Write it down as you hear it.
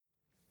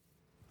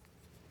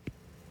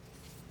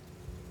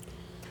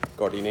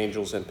guardian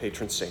angels, and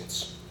patron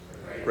saints,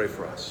 pray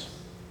for us.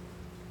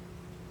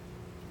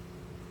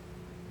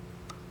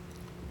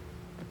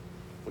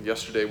 Well,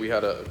 yesterday we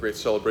had a great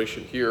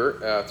celebration here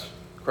at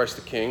Christ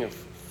the King,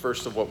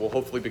 first of what will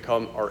hopefully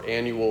become our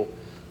annual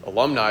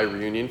alumni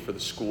reunion for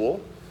the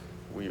school.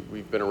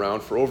 We've been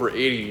around for over 80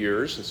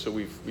 years, and so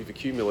we've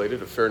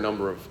accumulated a fair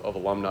number of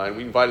alumni, and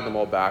we invited them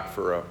all back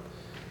for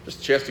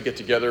just a chance to get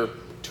together,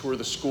 tour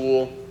the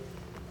school,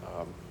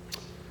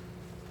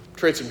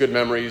 trade some good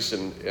memories,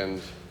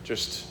 and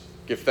just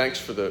give thanks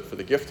for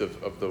the gift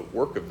of the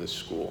work of this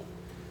school.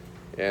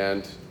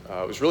 And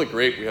it was really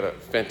great. We had a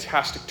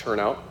fantastic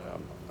turnout.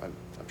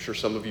 I'm sure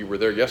some of you were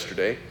there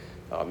yesterday.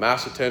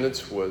 Mass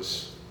attendance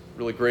was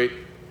really great.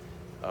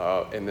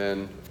 And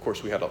then, of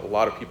course, we had a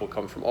lot of people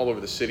come from all over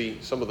the city,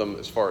 some of them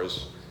as far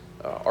as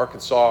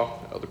Arkansas,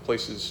 other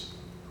places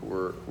who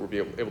were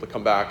able to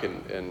come back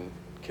and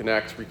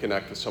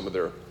reconnect with some of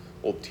their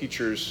old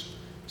teachers,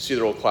 see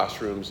their old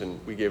classrooms, and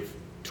we gave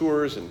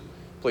tours and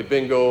played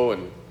bingo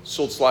and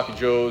sold Sloppy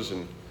Joes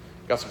and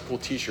got some cool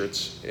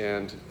t-shirts,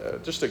 and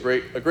just a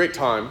great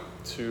time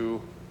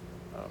to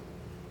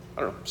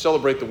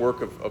celebrate the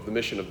work of the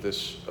mission of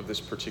this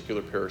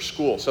particular parish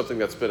school, something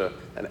that's been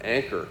an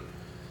anchor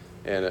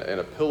and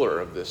a pillar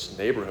of this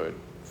neighborhood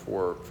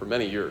for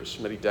many years,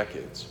 many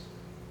decades.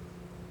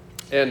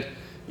 And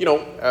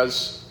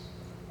as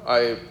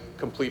I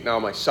complete now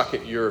my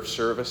second year of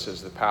service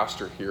as the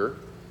pastor here,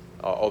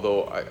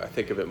 although I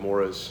think of it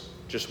more as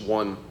just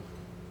one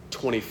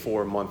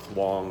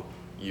 24-month-long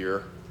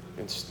year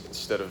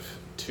instead of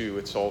two.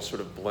 It's all sort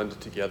of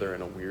blended together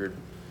in a weird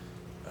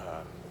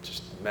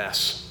just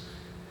mess.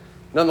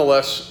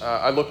 Nonetheless,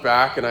 I look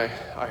back and I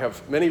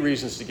have many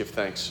reasons to give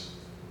thanks.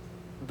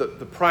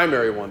 The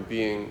primary one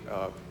being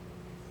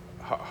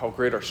how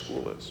great our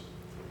school is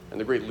and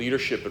the great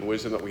leadership and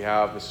wisdom that we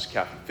have. Mrs.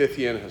 Kathy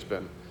Fithian has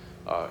been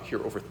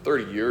here over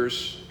 30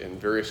 years in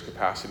various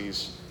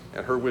capacities,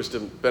 and her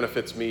wisdom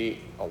benefits me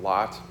a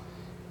lot.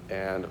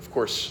 And of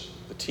course,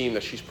 the team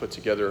that she's put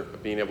together,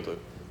 being able to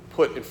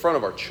put in front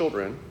of our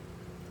children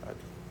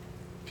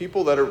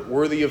people that are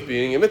worthy of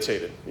being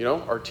imitated.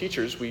 Our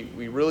teachers, we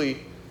really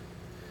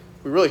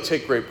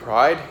take great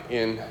pride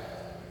in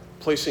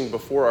placing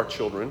before our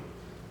children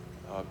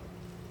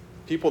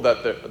people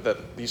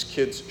that these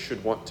kids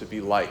should want to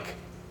be like.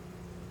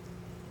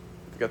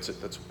 That's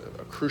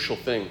a crucial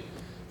thing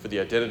for the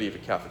identity of a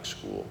Catholic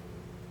school.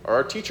 Are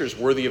our teachers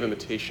worthy of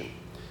imitation?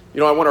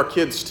 I want our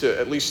kids to,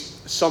 at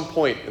least some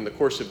point in the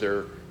course of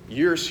their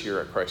years here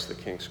at Christ the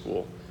King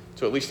School,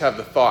 to at least have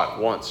the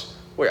thought once,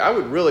 wait, I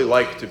would really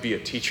like to be a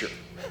teacher.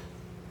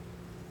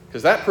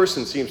 Because that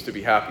person seems to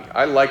be happy.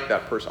 I like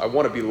that person. I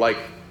want to be like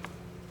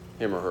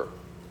him or her.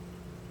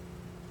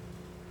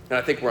 And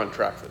I think we're on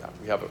track for that.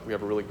 We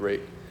have a really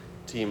great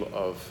team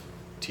of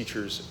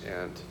teachers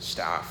and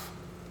staff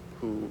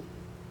who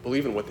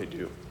believe in what they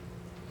do.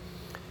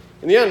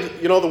 In the end,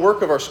 the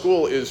work of our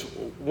school is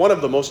one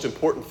of the most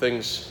important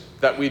things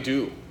that we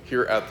do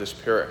here at this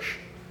parish.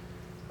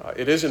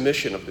 It is a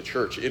mission of the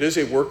church. It is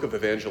a work of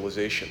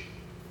evangelization.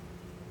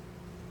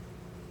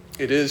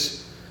 It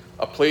is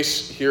a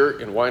place here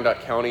in Wyandotte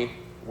County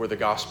where the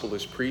gospel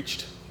is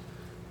preached,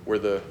 where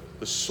the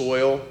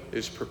soil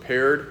is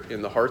prepared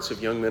in the hearts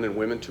of young men and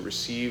women to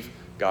receive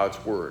God's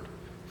word,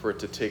 for it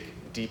to take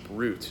deep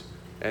root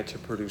and to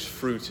produce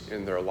fruit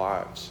in their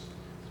lives.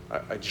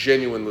 I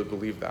genuinely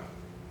believe that.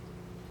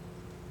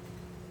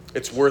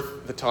 It's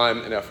worth the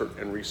time and effort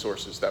and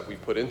resources that we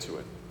put into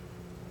it,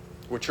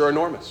 which are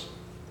enormous.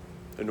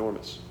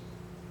 Enormous.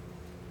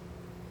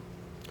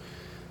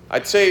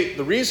 I'd say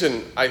the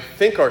reason I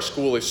think our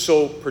school is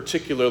so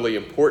particularly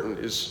important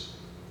is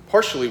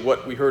partially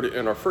what we heard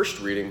in our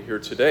first reading here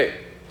today,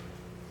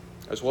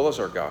 as well as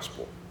our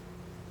gospel.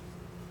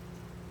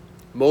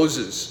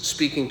 Moses,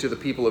 speaking to the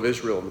people of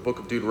Israel in the book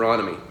of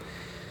Deuteronomy,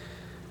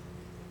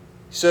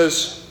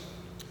 says,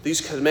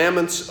 "These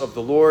commandments of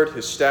the Lord,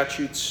 his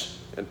statutes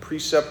and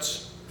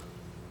precepts,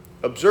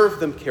 observe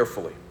them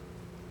carefully.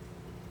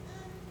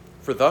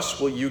 For thus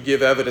will you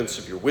give evidence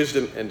of your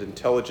wisdom and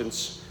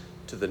intelligence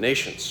to the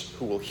nations,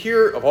 who will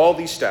hear of all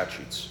these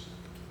statutes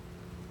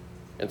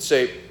and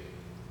say,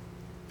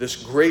 this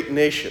great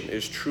nation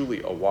is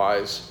truly a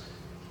wise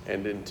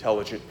and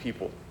intelligent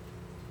people."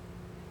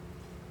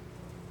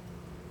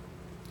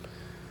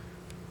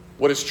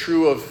 What is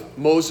true of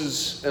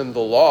Moses and the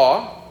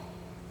law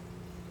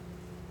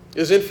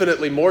is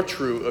infinitely more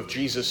true of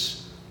Jesus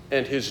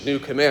and his new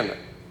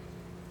commandment.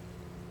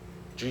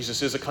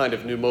 Jesus is a kind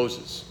of new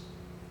Moses.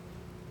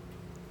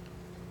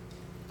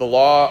 The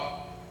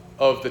law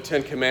of the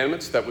Ten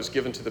Commandments that was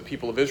given to the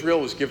people of Israel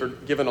was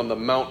given on the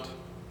Mount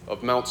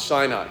of Mount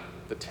Sinai.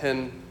 The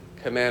Ten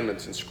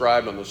Commandments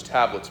inscribed on those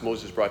tablets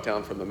Moses brought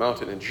down from the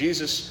mountain. And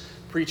Jesus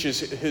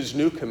preaches his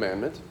new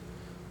commandment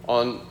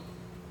on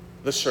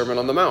the Sermon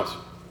on the Mount.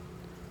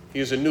 He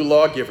is a new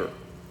lawgiver.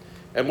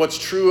 And what's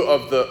true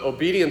of the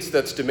obedience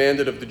that's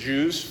demanded of the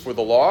Jews for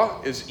the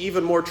law is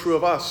even more true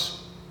of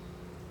us.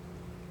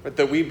 Right?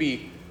 That we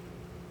be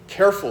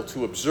careful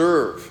to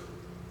observe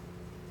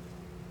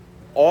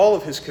all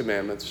of his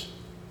commandments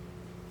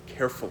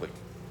carefully.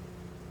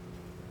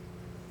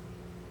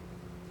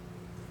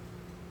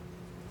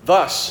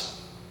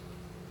 Thus,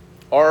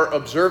 our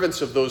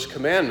observance of those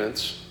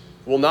commandments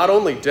will not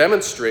only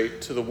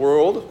demonstrate to the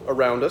world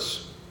around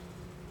us,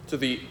 to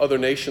the other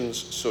nations,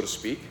 so to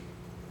speak,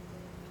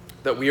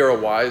 that we are a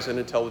wise and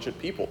intelligent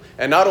people.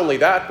 And not only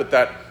that, but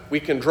that we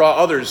can draw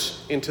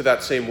others into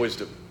that same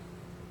wisdom.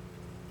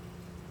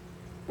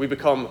 We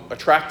become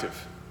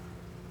attractive.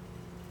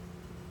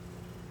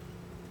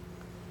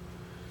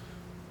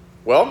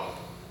 Well,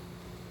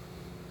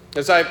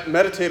 as I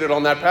meditated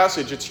on that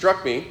passage, it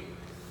struck me,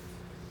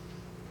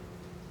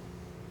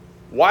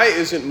 why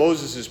isn't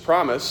Moses'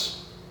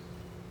 promise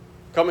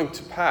coming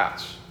to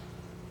pass?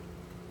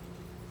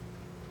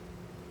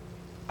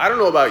 I don't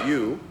know about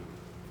you,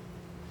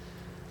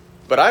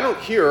 but I don't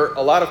hear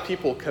a lot of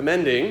people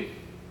commending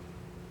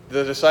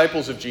the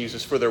disciples of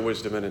Jesus for their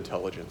wisdom and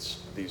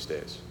intelligence these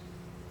days.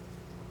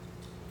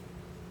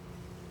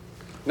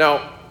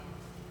 Now,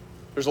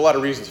 there's a lot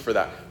of reasons for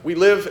that. We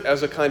live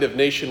as a kind of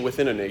nation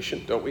within a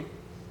nation, don't we?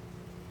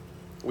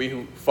 We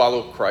who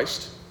follow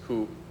Christ,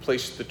 who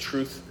place the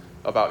truth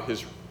about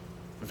his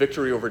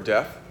victory over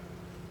death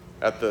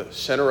at the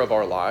center of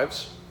our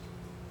lives.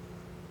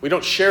 We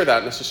don't share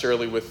that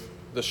necessarily with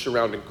the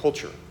surrounding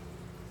culture.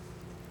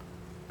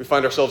 We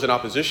find ourselves in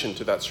opposition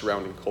to that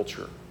surrounding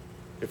culture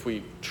if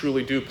we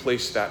truly do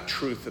place that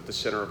truth at the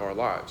center of our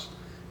lives.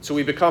 So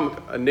we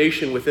become a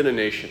nation within a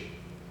nation.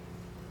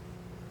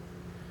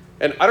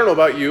 And I don't know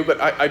about you,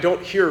 but I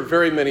don't hear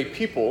very many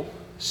people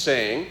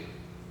saying,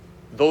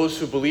 those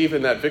who believe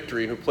in that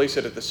victory and who place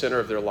it at the center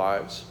of their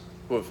lives,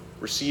 who have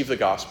received the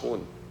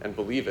gospel and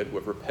believe it, who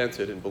have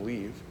repented and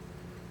believe.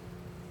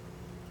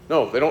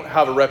 No, they don't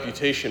have a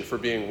reputation for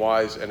being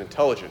wise and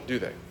intelligent, do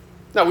they?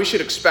 Now, we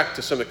should expect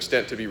to some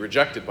extent to be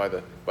rejected by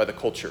the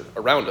culture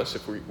around us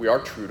if we are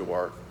true to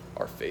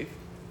our faith.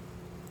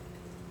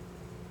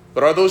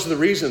 But are those the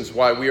reasons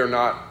why we are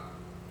not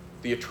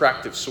the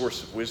attractive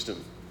source of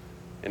wisdom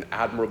and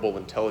admirable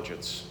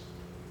intelligence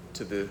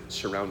to the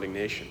surrounding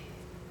nation?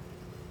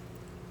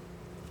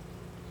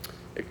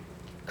 It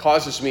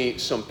causes me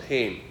some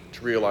pain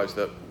to realize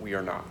that we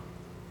are not.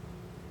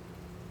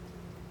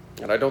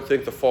 And I don't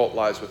think the fault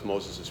lies with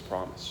Moses'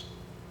 promise.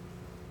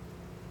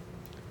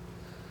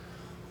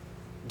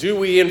 Do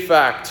we, in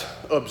fact,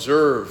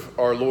 observe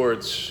our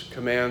Lord's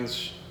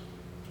commands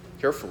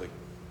carefully?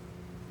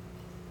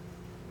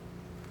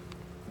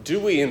 Do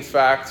we, in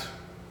fact,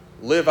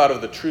 live out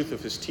of the truth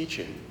of his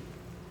teaching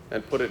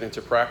and put it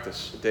into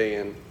practice day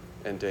in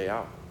and day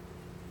out?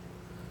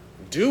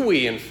 Do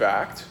we, in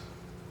fact,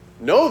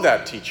 know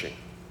that teaching?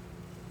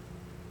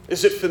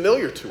 Is it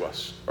familiar to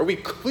us? Are we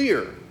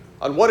clear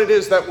on what it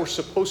is that we're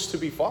supposed to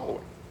be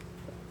following?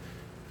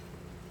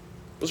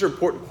 Those are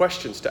important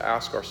questions to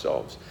ask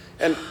ourselves.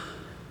 And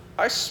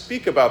I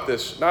speak about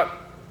this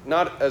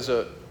not as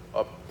a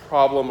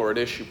problem or an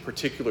issue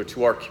particular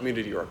to our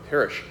community or our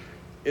parish.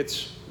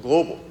 It's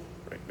global,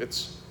 right?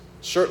 It's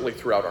certainly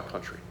throughout our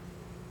country.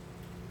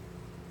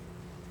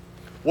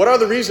 What are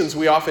the reasons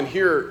we often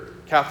hear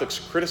Catholics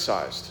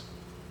criticized?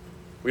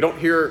 We don't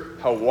hear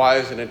how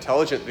wise and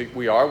intelligent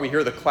we are. We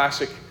hear the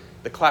classic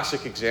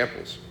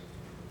examples.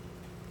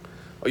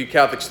 Oh, you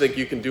Catholics think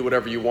you can do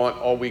whatever you want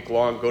all week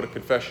long, go to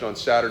confession on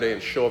Saturday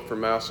and show up for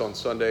Mass on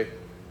Sunday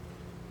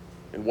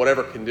in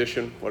whatever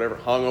condition, whatever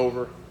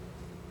hungover,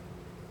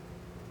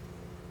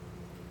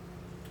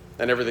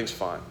 and everything's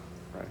fine,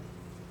 right?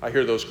 I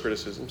hear those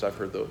criticisms. I've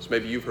heard those.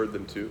 Maybe you've heard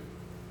them too.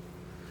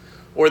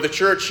 Or the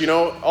church,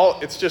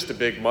 it's just a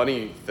big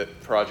money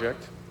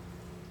project.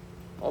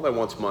 All they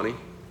want's money.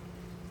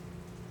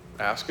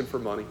 Asking for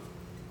money.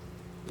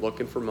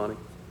 Looking for money.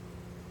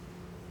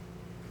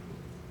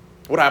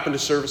 What happened to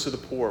service of the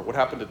poor? What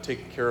happened to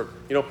taking care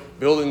of,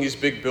 building these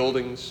big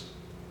buildings,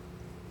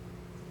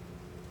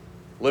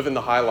 living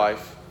the high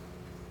life,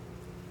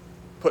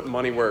 putting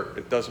money where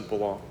it doesn't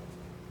belong?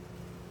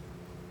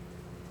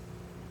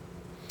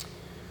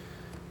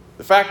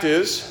 The fact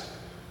is,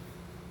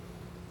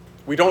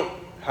 we don't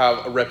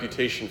have a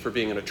reputation for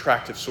being an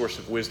attractive source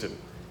of wisdom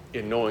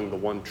in knowing the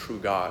one true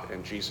God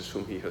and Jesus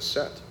whom he has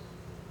sent.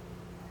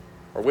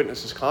 Our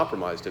witness is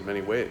compromised in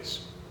many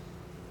ways.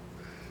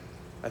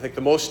 I think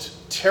the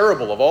most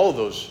terrible of all of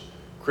those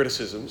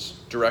criticisms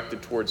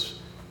directed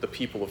towards the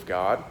people of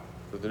God,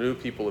 the new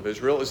people of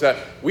Israel, is that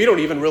we don't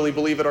even really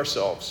believe it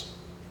ourselves.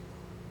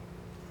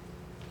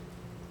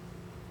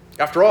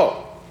 After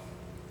all,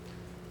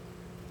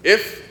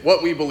 if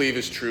what we believe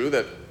is true,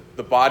 that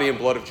the body and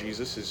blood of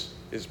Jesus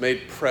is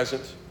made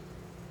present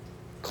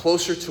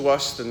closer to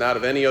us than that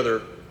of any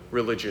other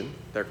religion,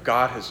 that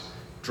God has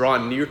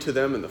drawn near to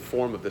them in the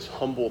form of this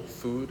humble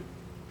food,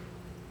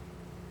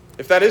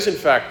 if that is in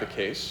fact the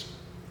case,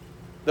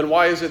 then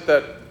why is it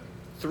that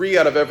 3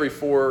 out of every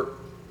 4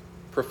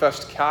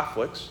 professed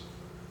Catholics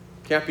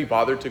can't be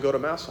bothered to go to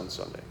Mass on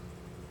Sunday?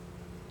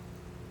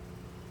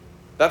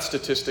 That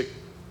statistic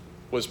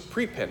was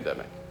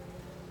pre-pandemic.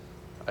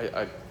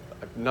 I'm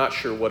not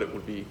sure what it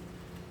would be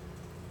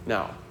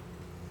now.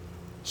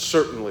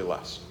 Certainly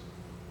less.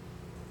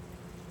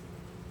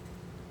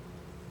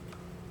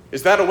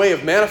 Is that a way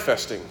of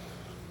manifesting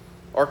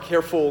our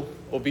careful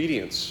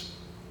obedience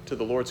to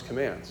the Lord's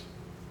commands?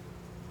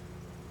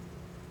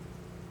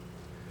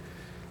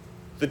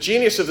 The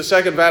genius of the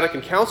Second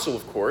Vatican Council,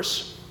 of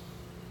course,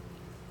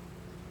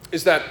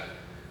 is that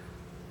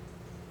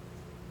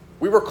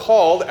we were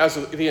called as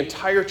the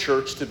entire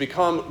church to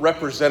become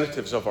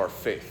representatives of our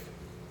faith.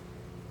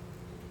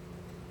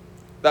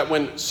 That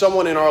when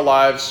someone in our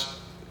lives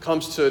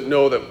comes to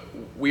know that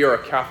we are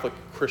a Catholic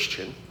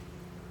Christian,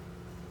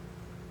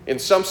 in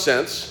some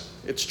sense,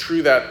 it's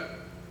true that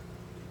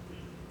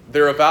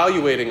they're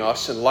evaluating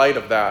us in light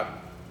of that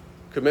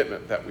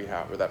commitment that we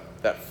have, or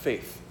that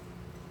faith.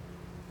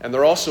 And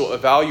they're also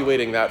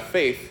evaluating that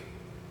faith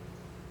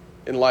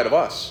in light of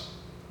us.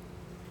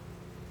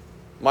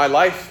 My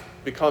life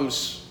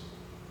becomes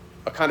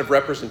a kind of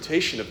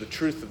representation of the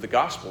truth of the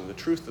gospel and the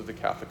truth of the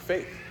Catholic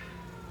faith.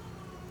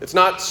 It's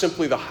not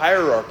simply the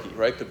hierarchy,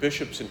 right? The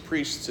bishops and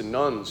priests and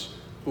nuns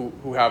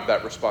who have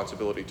that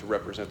responsibility to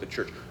represent the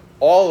church.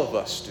 All of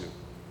us do.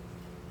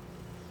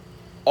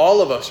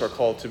 All of us are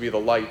called to be the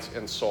light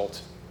and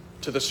salt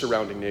to the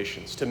surrounding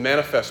nations, to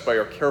manifest by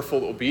our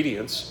careful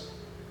obedience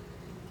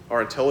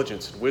our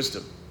intelligence and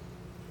wisdom,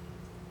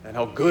 and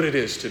how good it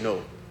is to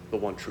know the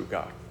one true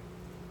God.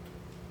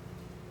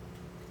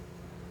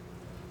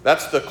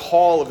 That's the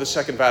call of the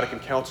Second Vatican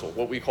Council,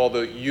 what we call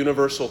the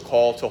universal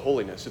call to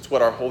holiness. It's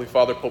what our Holy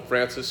Father, Pope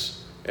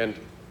Francis, and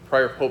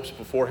prior popes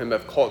before him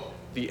have called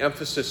the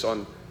emphasis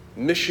on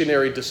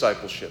missionary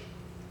discipleship.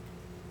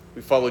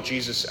 We follow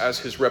Jesus as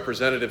his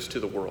representatives to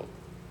the world.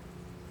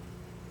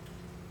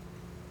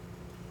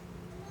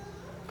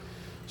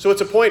 So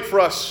it's a point for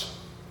us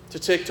to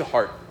take to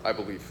heart, I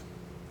believe.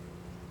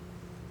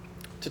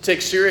 To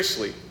take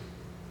seriously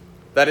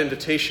that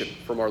invitation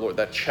from our Lord,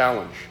 that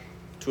challenge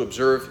to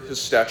observe his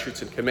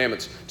statutes and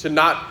commandments, to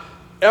not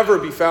ever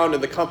be found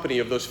in the company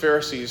of those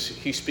Pharisees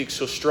he speaks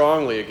so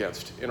strongly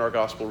against in our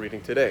gospel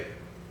reading today.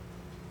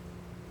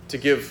 To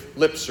give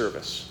lip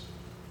service,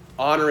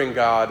 honoring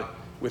God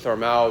with our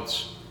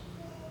mouths,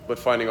 but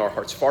finding our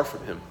hearts far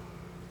from him.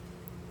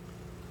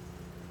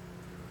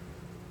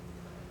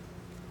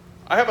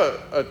 I have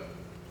a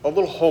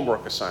little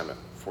homework assignment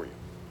for you.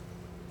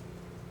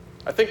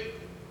 I think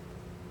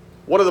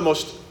one of the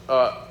most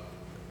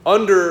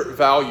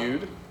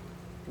undervalued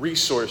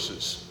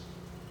resources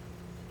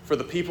for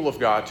the people of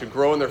God to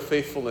grow in their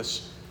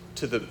faithfulness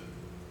to the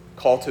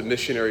call to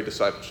missionary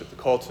discipleship, the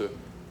call to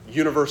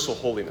universal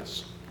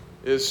holiness,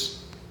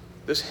 is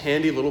this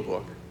handy little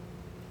book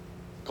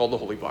called the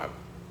Holy Bible.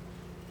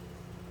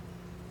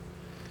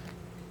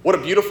 What a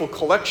beautiful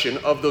collection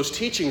of those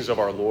teachings of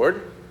our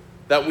Lord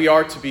that we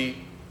are to be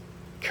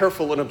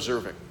careful in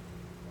observing.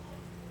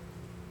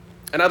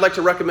 And I'd like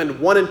to recommend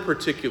one in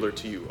particular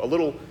to you, a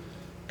little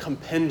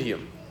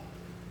compendium,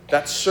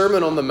 that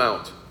Sermon on the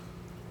Mount,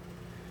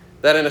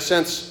 that in a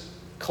sense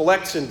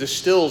collects and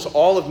distills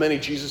all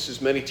of Jesus'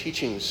 many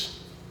teachings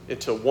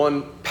into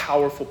one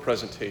powerful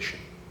presentation.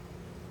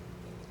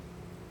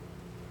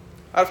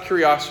 Out of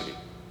curiosity,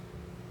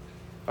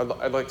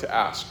 I'd like to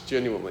ask,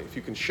 genuinely, if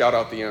you can shout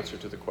out the answer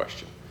to the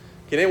question.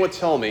 Can anyone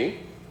tell me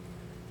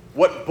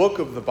what book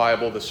of the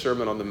Bible the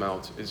Sermon on the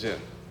Mount is in?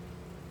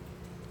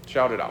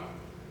 Shout it out.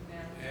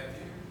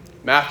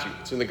 Matthew.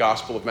 It's in the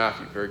Gospel of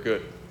Matthew. Very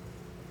good.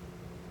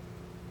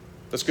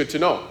 That's good to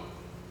know.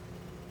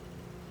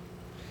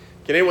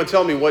 Can anyone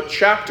tell me what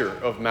chapter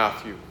of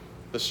Matthew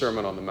the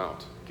Sermon on the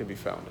Mount can be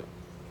found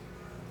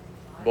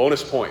in?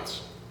 Bonus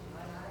points.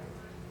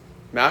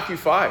 Matthew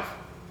 5.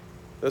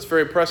 That's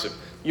very impressive.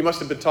 You must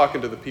have been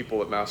talking to the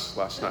people at Mass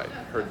last night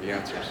and heard the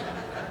answers.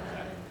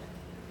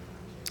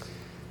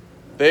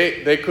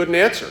 They couldn't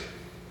answer.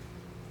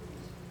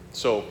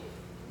 So,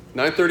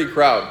 9:30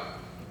 crowd,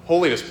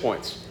 holiness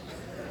points.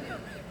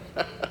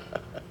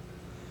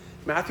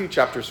 Matthew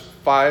chapters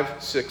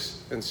 5,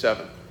 6, and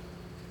 7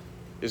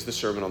 is the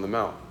Sermon on the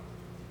Mount.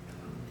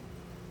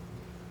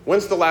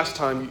 When's the last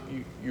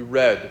time you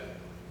read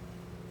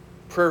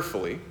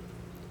prayerfully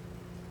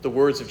the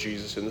words of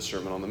Jesus in the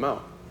Sermon on the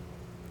Mount?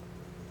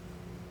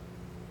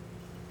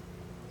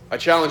 I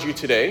challenge you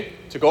today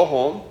to go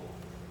home.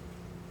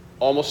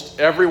 Almost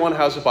everyone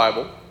has a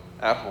Bible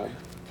at home.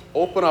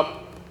 Open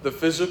up the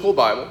physical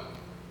Bible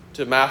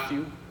to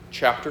Matthew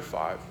chapter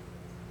 5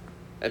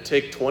 and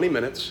take 20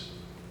 minutes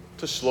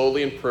to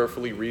slowly and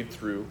prayerfully read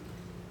through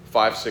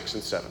 5, 6,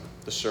 and 7,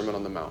 the Sermon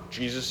on the Mount,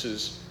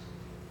 Jesus'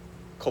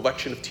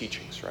 collection of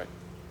teachings, right?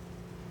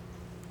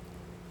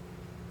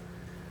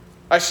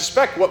 I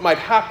suspect what might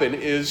happen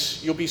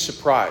is you'll be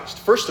surprised,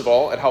 first of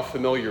all, at how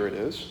familiar it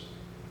is.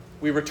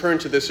 We return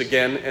to this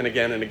again and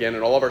again and again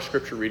in all of our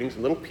scripture readings,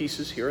 in little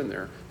pieces here and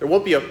there. There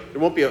won't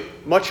be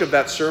much of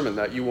that sermon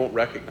that you won't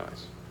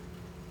recognize.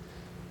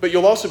 But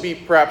you'll also be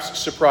perhaps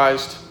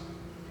surprised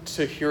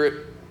to hear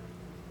it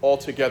all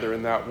together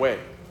in that way,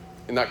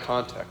 in that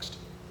context.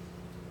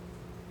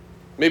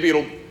 Maybe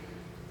it'll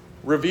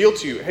reveal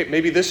to you, hey,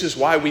 maybe this is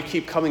why we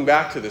keep coming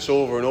back to this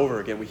over and over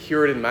again. We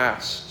hear it in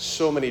Mass,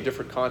 so many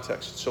different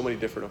contexts, so many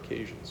different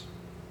occasions.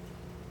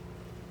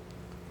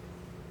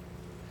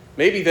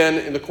 Maybe then,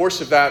 in the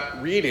course of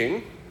that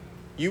reading,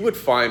 you would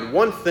find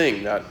one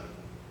thing that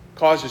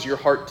causes your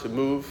heart to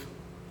move,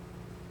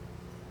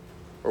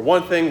 or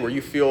one thing where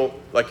you feel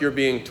like you're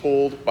being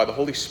told by the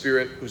Holy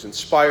Spirit, who's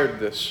inspired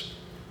this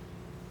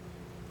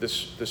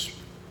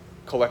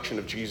collection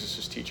of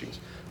Jesus' teachings,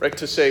 right?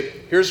 To say,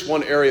 here's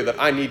one area that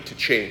I need to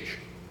change.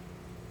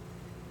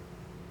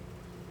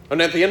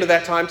 And at the end of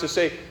that time to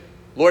say,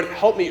 Lord,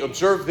 help me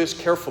observe this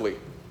carefully,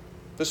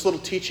 this little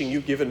teaching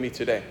you've given me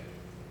today.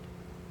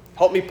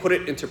 Help me put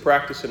it into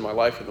practice in my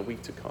life in the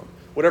week to come,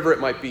 whatever it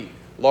might be,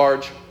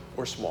 large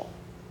or small.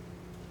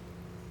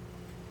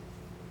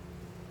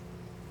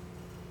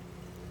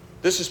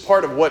 This is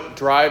part of what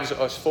drives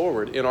us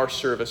forward in our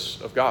service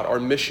of God, our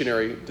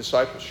missionary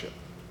discipleship.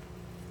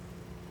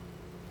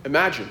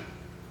 Imagine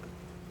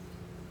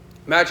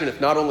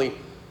if not only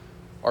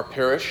our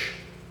parish,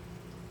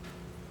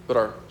 but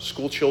our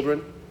school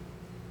children,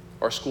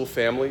 our school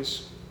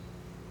families,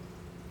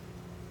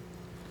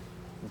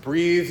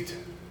 breathed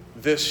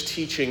this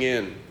teaching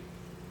in,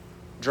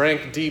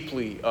 drank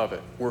deeply of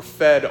it, were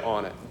fed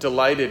on it,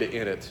 delighted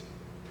in it,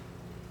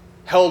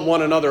 held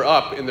one another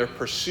up in their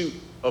pursuit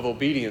of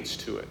obedience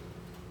to it.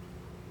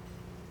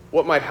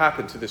 What might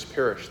happen to this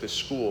parish, this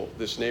school,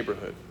 this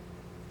neighborhood?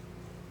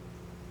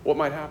 What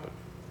might happen?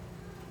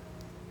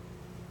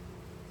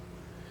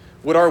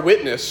 Would our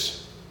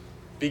witness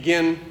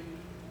begin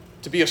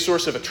to be a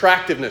source of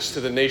attractiveness to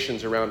the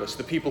nations around us,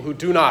 the people who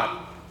do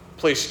not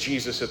place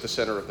Jesus at the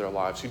center of their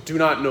lives, who do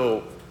not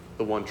know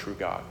the one true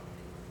God,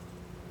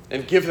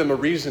 and give them a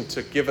reason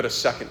to give it a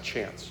second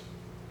chance,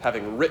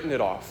 having written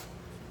it off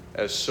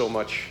as so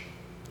much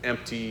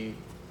empty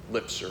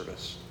lip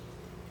service?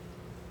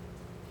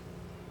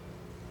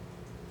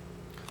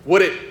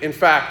 Would it, in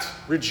fact,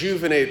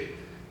 rejuvenate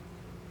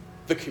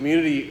the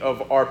community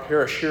of our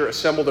parish here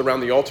assembled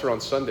around the altar on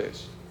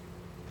Sundays?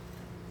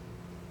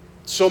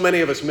 So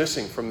many of us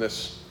missing from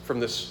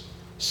this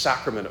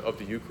sacrament of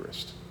the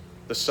Eucharist,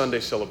 the Sunday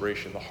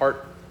celebration, the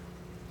heart,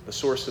 the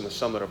source, and the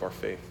summit of our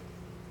faith.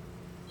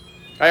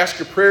 I ask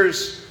your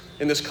prayers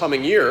in this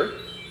coming year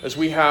as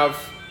we have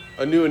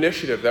a new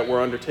initiative that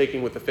we're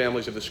undertaking with the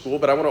families of the school,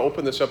 but I want to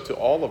open this up to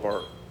all of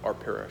our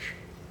parish.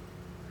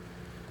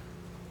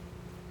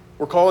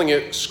 We're calling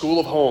it School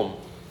of Home.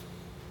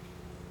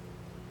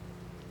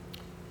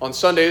 On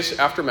Sundays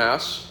after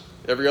Mass,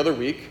 every other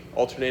week,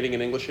 alternating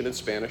in English and in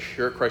Spanish,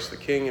 here at Christ the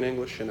King in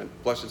English and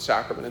at Blessed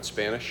Sacrament in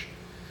Spanish,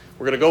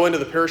 we're going to go into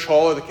the parish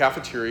hall or the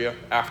cafeteria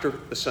after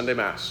the Sunday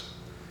Mass.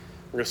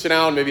 We're going to sit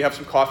down, maybe have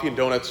some coffee and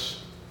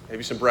donuts,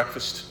 maybe some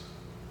breakfast,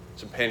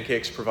 some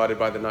pancakes provided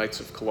by the Knights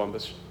of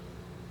Columbus.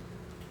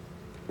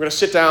 We're going to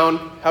sit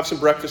down, have some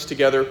breakfast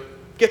together,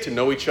 get to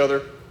know each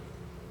other.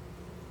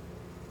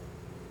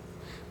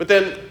 But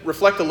then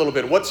reflect a little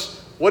bit.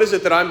 What is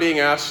it that I'm being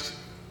asked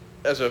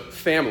as a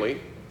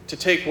family to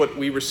take what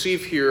we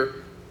receive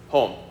here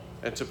home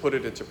and to put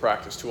it into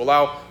practice, to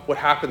allow what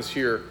happens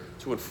here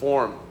to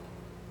inform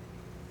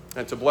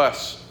and to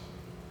bless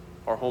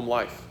our home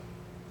life?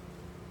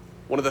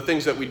 One of the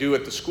things that we do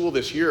at the school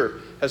this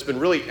year has been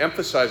really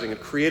emphasizing and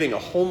creating a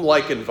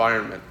home-like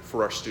environment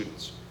for our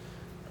students,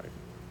 right?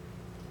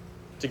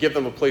 To give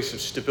them a place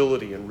of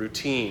stability and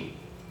routine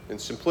and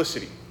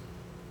simplicity,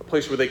 a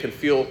place where they can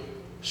feel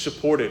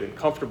supported and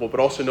comfortable, but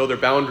also know their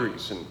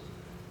boundaries and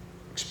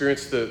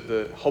experience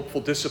the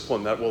helpful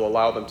discipline that will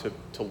allow them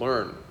to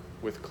learn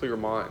with clear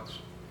minds.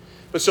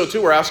 But so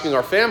too, we're asking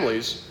our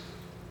families,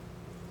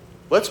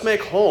 let's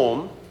make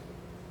home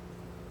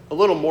a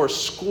little more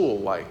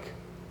school-like.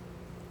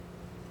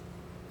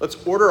 Let's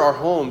order our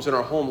homes and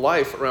our home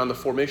life around the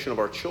formation of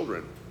our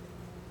children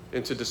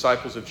into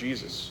disciples of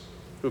Jesus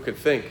who can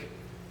think,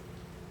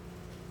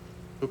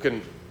 who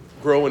can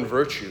grow in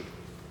virtue,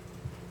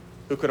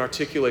 who can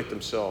articulate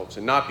themselves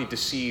and not be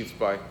deceived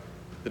by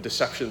the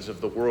deceptions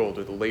of the world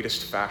or the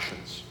latest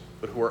fashions,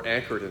 but who are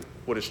anchored in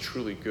what is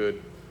truly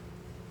good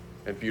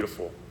and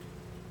beautiful.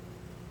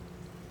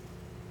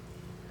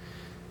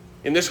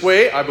 In this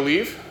way, I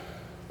believe,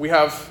 we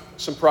have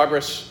some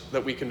progress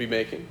that we can be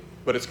making,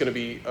 but it's going to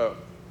be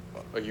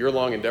a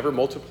year-long endeavor,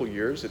 multiple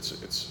years.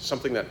 It's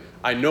something that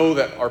I know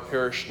that our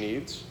parish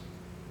needs.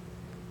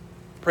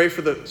 Pray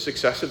for the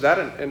success of that,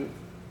 and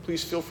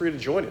please feel free to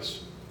join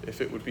us if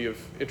it would be of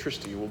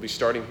interest to you. We'll be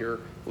starting here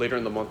later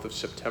in the month of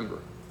September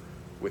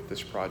with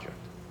this project.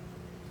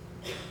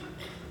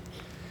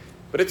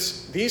 But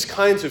it's these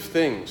kinds of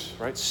things,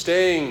 right?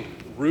 Staying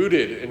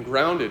rooted and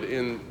grounded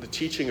in the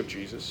teaching of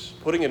Jesus,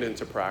 putting it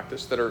into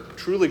practice, that are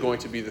truly going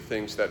to be the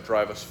things that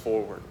drive us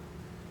forward,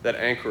 that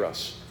anchor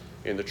us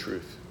in the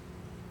truth.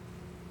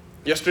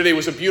 Yesterday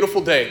was a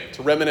beautiful day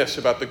to reminisce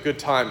about the good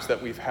times that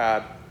we've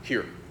had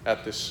here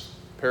at this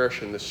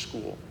parish and this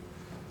school.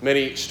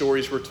 Many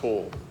stories were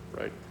told,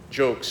 right?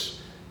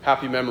 Jokes,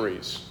 happy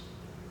memories.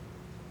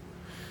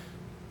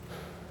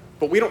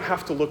 But we don't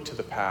have to look to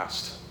the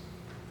past.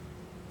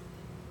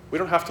 We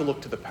don't have to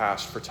look to the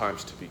past for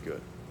times to be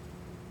good.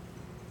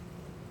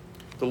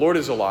 The Lord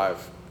is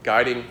alive,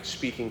 guiding,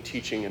 speaking,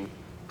 teaching, and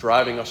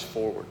driving us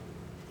forward.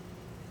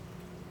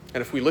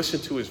 And if we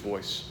listen to his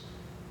voice,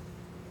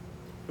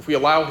 if we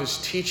allow his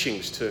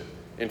teachings to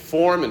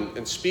inform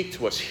and speak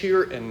to us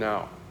here and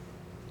now,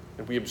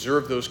 and we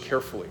observe those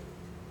carefully,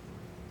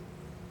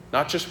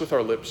 not just with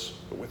our lips,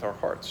 but with our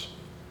hearts,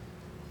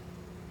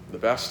 the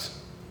best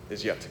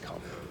is yet to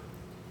come.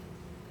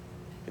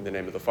 In the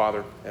name of the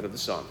Father, and of the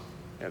Son,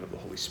 and of the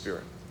Holy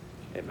Spirit.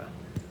 Amen.